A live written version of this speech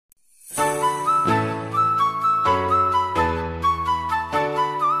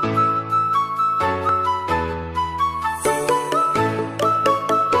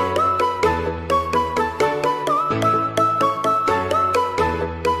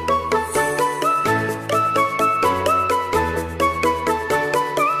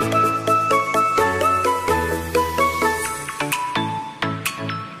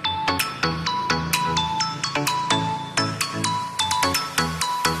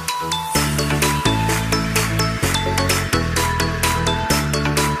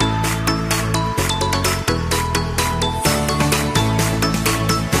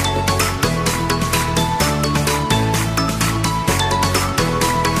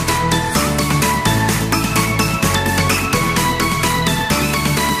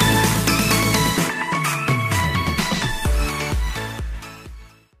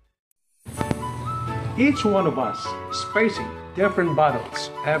Each one of us is facing different battles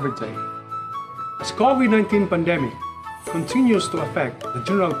every day. As COVID-19 pandemic continues to affect the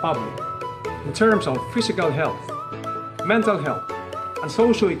general public in terms of physical health, mental health, and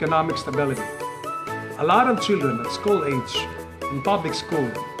socio-economic stability, a lot of children at school age in public school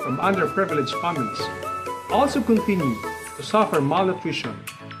from underprivileged families also continue to suffer malnutrition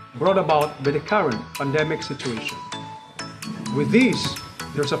brought about by the current pandemic situation. With this,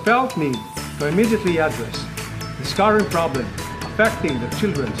 there's a felt need to immediately address this current problem affecting the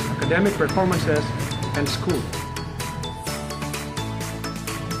children's academic performances and school.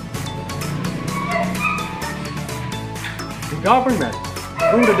 The government,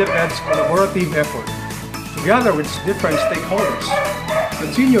 through the DepEd's collaborative effort, together with different stakeholders,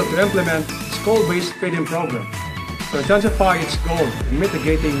 continue to implement a school-based feeding program to intensify its goal in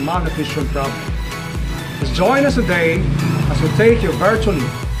mitigating malnutrition problem. Please join us today as we take you virtually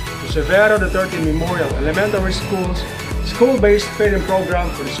to Severo Duterte Memorial Elementary School's school-based feeding program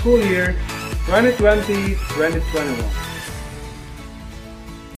for the school year 2020-2021.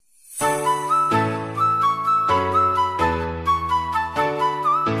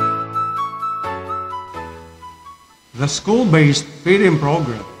 The school-based feeding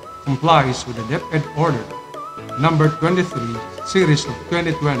program complies with the DepEd Order number 23 series of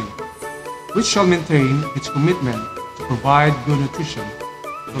 2020, which shall maintain its commitment to provide good nutrition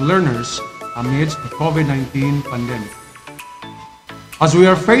to learners amidst the COVID-19 pandemic. As we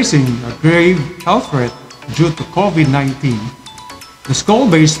are facing a grave health threat due to COVID-19, the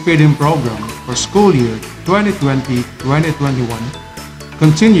school-based feeding program for school year 2020-2021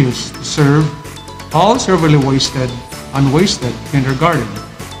 continues to serve all severely unwasted kindergarten,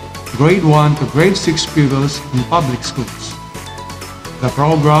 grade 1 to grade 6 pupils in public schools. The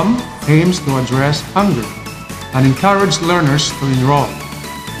program aims to address hunger and encourage learners to enroll,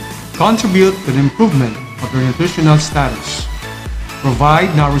 contribute to the improvement of their nutritional status,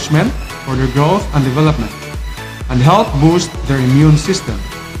 provide nourishment for their growth and development, and help boost their immune system,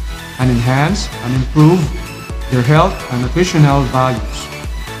 and enhance and improve their health and nutritional values.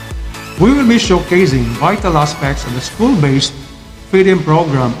 We will be showcasing vital aspects of the school-based feeding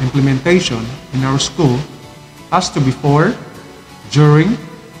program implementation in our school as to before, during,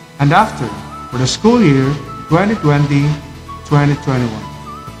 and after for the school year 2020-2021.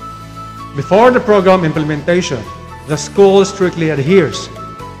 Before the program implementation, the school strictly adheres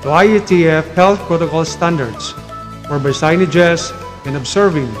to IETF health protocol standards, whereby signages and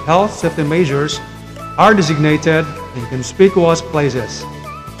observing health safety measures are designated in conspicuous places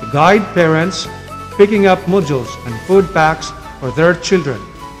to guide parents picking up modules and food packs for their children.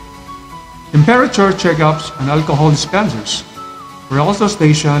 Temperature checkups and alcohol dispensers were also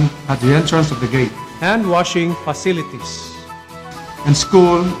stationed at the entrance of the gate. Hand washing facilities in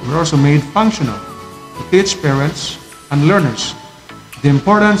school were also made functional to teach parents and learners the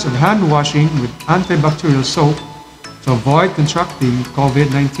importance of hand washing with antibacterial soap to avoid contracting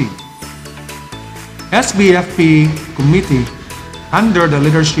COVID-19. Sbfp committee, under the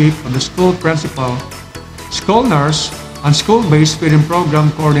leadership of the school principal, school nurse, and school-based feeding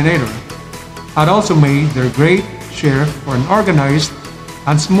program coordinator, had also made their great share for an organized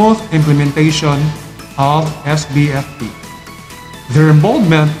and smooth implementation of Sbfp. Their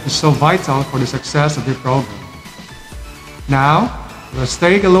involvement is so vital for the success of the program. Now, let's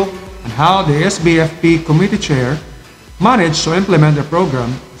take a look at how the Sbfp committee chair managed to implement the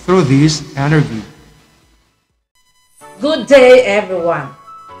program through this interview. Good day, everyone.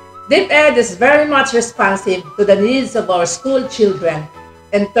 DepEd is very much responsive to the needs of our school children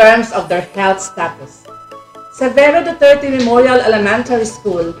in terms of their health status. Severo Duterte Memorial Elementary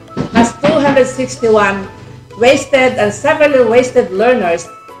School has 261 wasted and severely wasted learners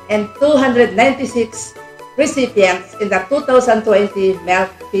and 296 recipients in the 2020 milk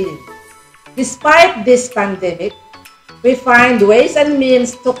feeding. Despite this pandemic, we find ways and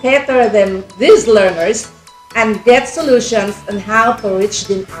means to cater these learners and get solutions on how to reach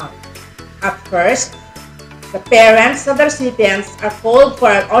them out. At first, the parents of the recipients are called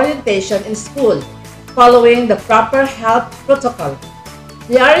for an orientation in school, following the proper health protocol.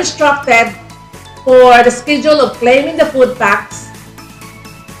 They are instructed for the schedule of claiming the food packs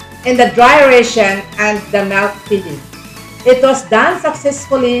in the dry ration and the milk feeding. It was done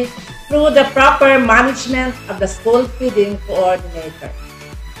successfully through the proper management of the school feeding coordinator.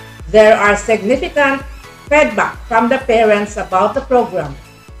 There are significant feedback from the parents about the program,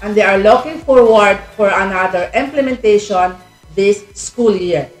 and they are looking forward for another implementation this school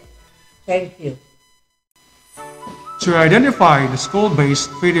year. Thank you. To identify the school-based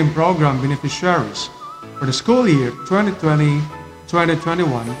feeding program beneficiaries for the school year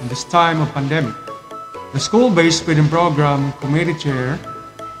 2020-2021 in this time of pandemic, The school-based feeding program committee chair,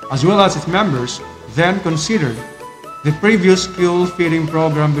 as well as its members, then considered the previous school feeding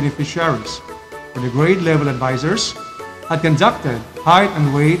program beneficiaries, where the grade level advisors had conducted height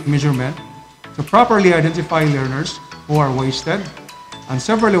and weight measurement to properly identify learners who are wasted and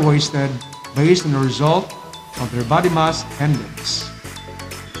severely wasted based on the result of their body mass index.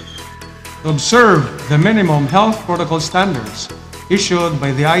 To observe the minimum health protocol standards issued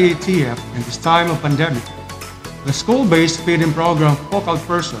by the IATF in this time of pandemic, the school-based feeding program focal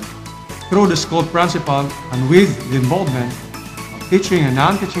person, through the school principal and with the involvement of teaching and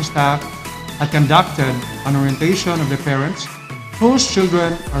non-teaching staff, had conducted an orientation of the parents whose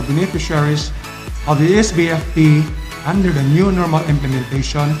children are beneficiaries of the Sbfp under the new normal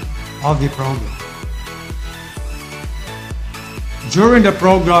implementation of the program. During the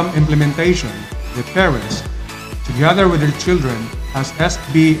program implementation, the parents, together with their children as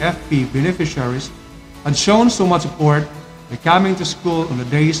Sbfp beneficiaries, had shown so much support by coming to school on the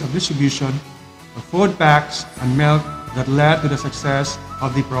days of distribution of food packs and milk that led to the success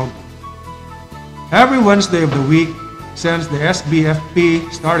of the program. Every Wednesday of the week since the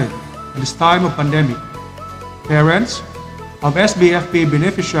Sbfp started in this time of pandemic, parents of Sbfp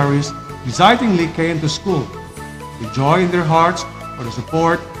beneficiaries excitingly came to school with joy in their hearts for the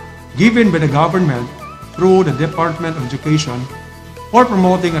support given by the government through the Department of Education for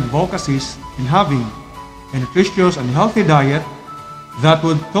promoting advocacies in having a nutritious and healthy diet that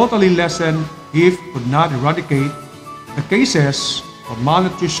would totally lessen, if could not eradicate, the cases of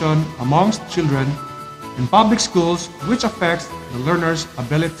malnutrition amongst children in public schools, which affects the learners'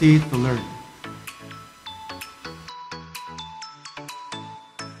 ability to learn.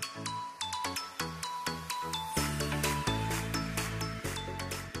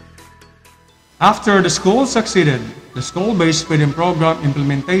 After the school succeeded the school-based feeding program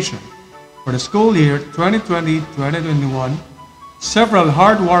implementation for the school year 2020-2021, several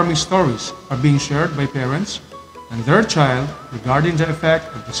heartwarming stories are being shared by parents and their child regarding the effect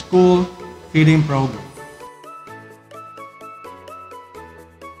of the school feeding program.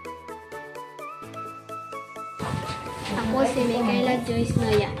 Ako si Michaela Joyce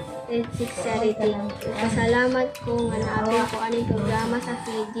Noya, grade 6 Charity. Pasalamat ko nga naabot ko aning programa sa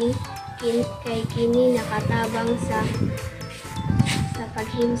feeding kay kini nakatabang sa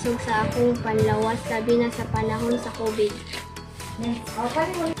paghimsog sa akong panlawas labi na sa panahon sa COVID.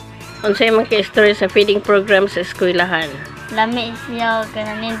 Unsay man kay story sa feeding program sa eskwelahan? Lami siya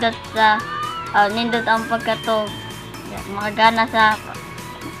kana nindot sa nindot ang pagkatog magana sa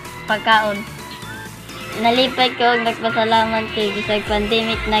pagkaon. Nalipay ko og nagpasalamat kay bisag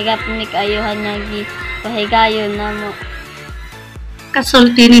pandemic nagapmi kayuhan nga gipahigayon namo.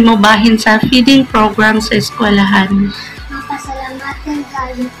 Kasulti nimo bahin sa feeding program sa eskwelahan? Mapasalamatan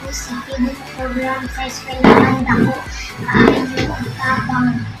kayo po sa feeding program sa eskwelahan dako kaayo ang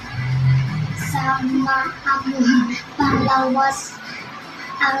tabang sa maamong panglawas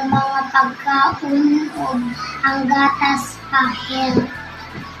ang mga pagkaon o ang gatas kahel.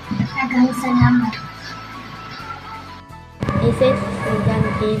 Daghang salamat. Isit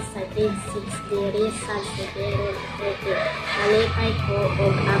estudyante sa grade 6 diri sa Severo Duterte. Nalipay ko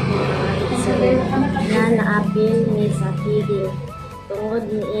og akong mga igsoon na naapil ni sa feeding. Tungod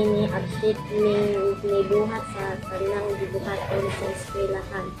niini absit ning nibuhat sa tanang gibuhaton sa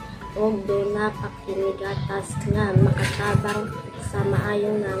eskwelahan og duna pakinigatas nga makatabang sa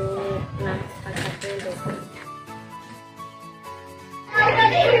maayong nga pagkatulog.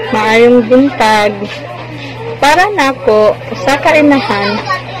 Maayong buntag. Para nako sa kainahan,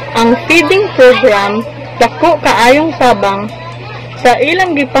 ang feeding program dako kaayong tabang sa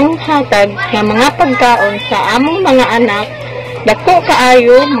ilang gipanghatag nga mga pagkaon sa among mga anak, dako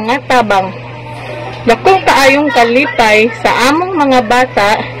kaayo mga tabang. Dako kaayong kalipay sa among mga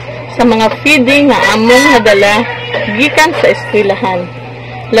bata sa mga feeding nga among nadala gikan sa eskwelahan.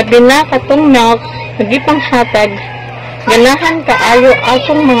 Labi na katong milk nga gipanghatag, ganahan kaayo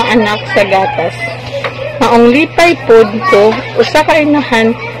akong mga anak sa gatas. Maong lipay pod ko usa ka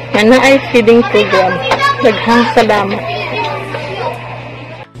inahan nga naay feeding program. Daghang salamat.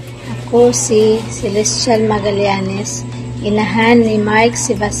 Ako si Celestial Magallanes, inahan ni Mike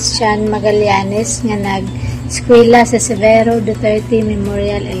Sebastian Magallanes nga nag-eskwela sa Severo Duterte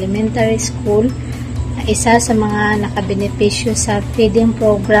Memorial Elementary School, isa sa mga nakabenepisyo sa feeding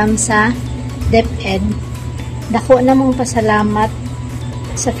program sa DepEd. Dako namang pasalamat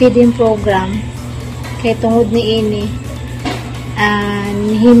sa feeding program kay tungod niini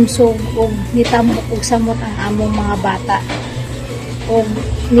nihimsog og nitambok og samot ang among mga bata og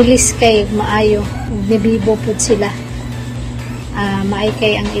niliskay maayo og nibibo pud sila.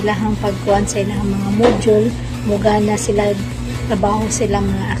 maikay ang ilahang pagkuhan sa ilahang mga module, mugana sila trabaho sila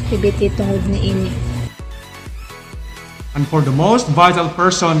mga activity tungod niini. And for the most vital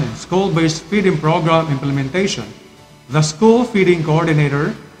person in school-based feeding program implementation, the school feeding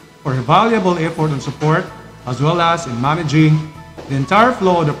coordinator, for a valuable effort and support, as well as in managing the entire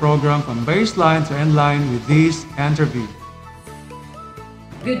flow of the program from baseline to endline with this interview.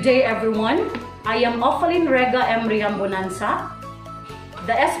 Good day, everyone. I am Ofalin Rega M. Riambonanza,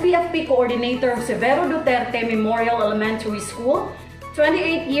 the Sbfp coordinator of Severo Duterte Memorial Elementary School,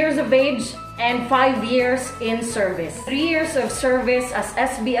 28 years of age and 5 years in service. 3 years of service as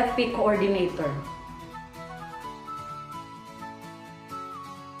Sbfp coordinator.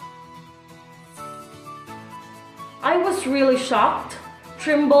 I was really shocked,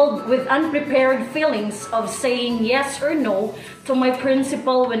 trembled with unprepared feelings of saying yes or no to my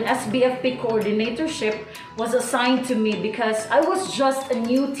principal when Sbfp coordinatorship was assigned to me, because I was just a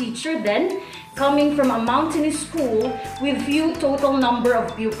new teacher then, coming from a mountainous school with few total number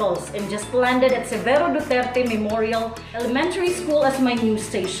of pupils, and just landed at Severo Duterte Memorial Elementary School as my new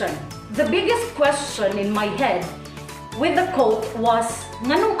station. The biggest question in my head with the quote was,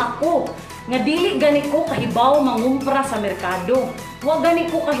 nganong ako? Nga dili gani ko kahibaw mangumpra sa merkado. Wa gani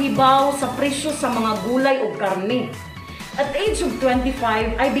ko kahibaw sa presyo sa mga gulay o karne. At the age of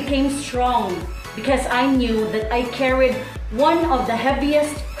 25, I became strong because I knew that I carried one of the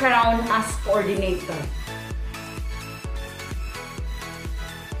heaviest crown as coordinator.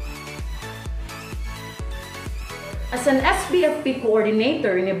 As an Sbfp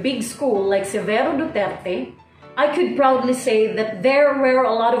coordinator in a big school like Severo Duterte, I could proudly say that there were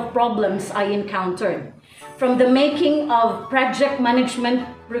a lot of problems I encountered. From the making of Project Management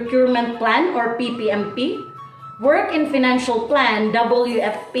Procurement Plan or PPMP, Work and Financial Plan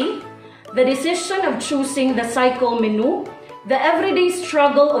WFP, the decision of choosing the cycle menu, the everyday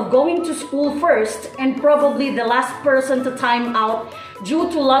struggle of going to school first and probably the last person to time out due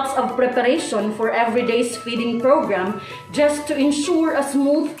to lots of preparation for everyday's feeding program just to ensure a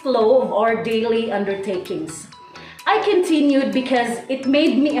smooth flow of our daily undertakings. I continued because it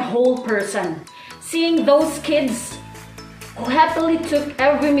made me a whole person. Seeing those kids who happily took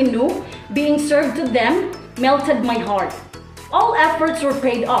every menu being served to them melted my heart. All efforts were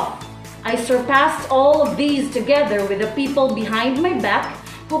paid off. I surpassed all of these together with the people behind my back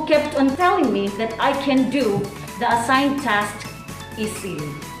who kept on telling me that I can do the assigned task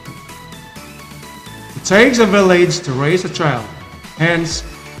easily. It takes a village to raise a child. Hence,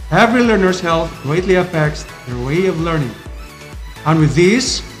 every learner's health greatly affects their way of learning. And with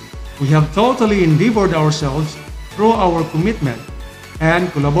this, we have totally endeavored ourselves through our commitment and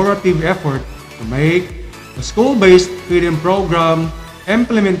collaborative effort to make the school-based feeding program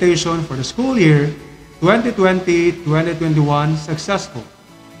implementation for the school year 2020-2021 successful.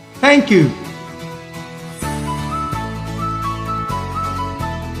 Thank you.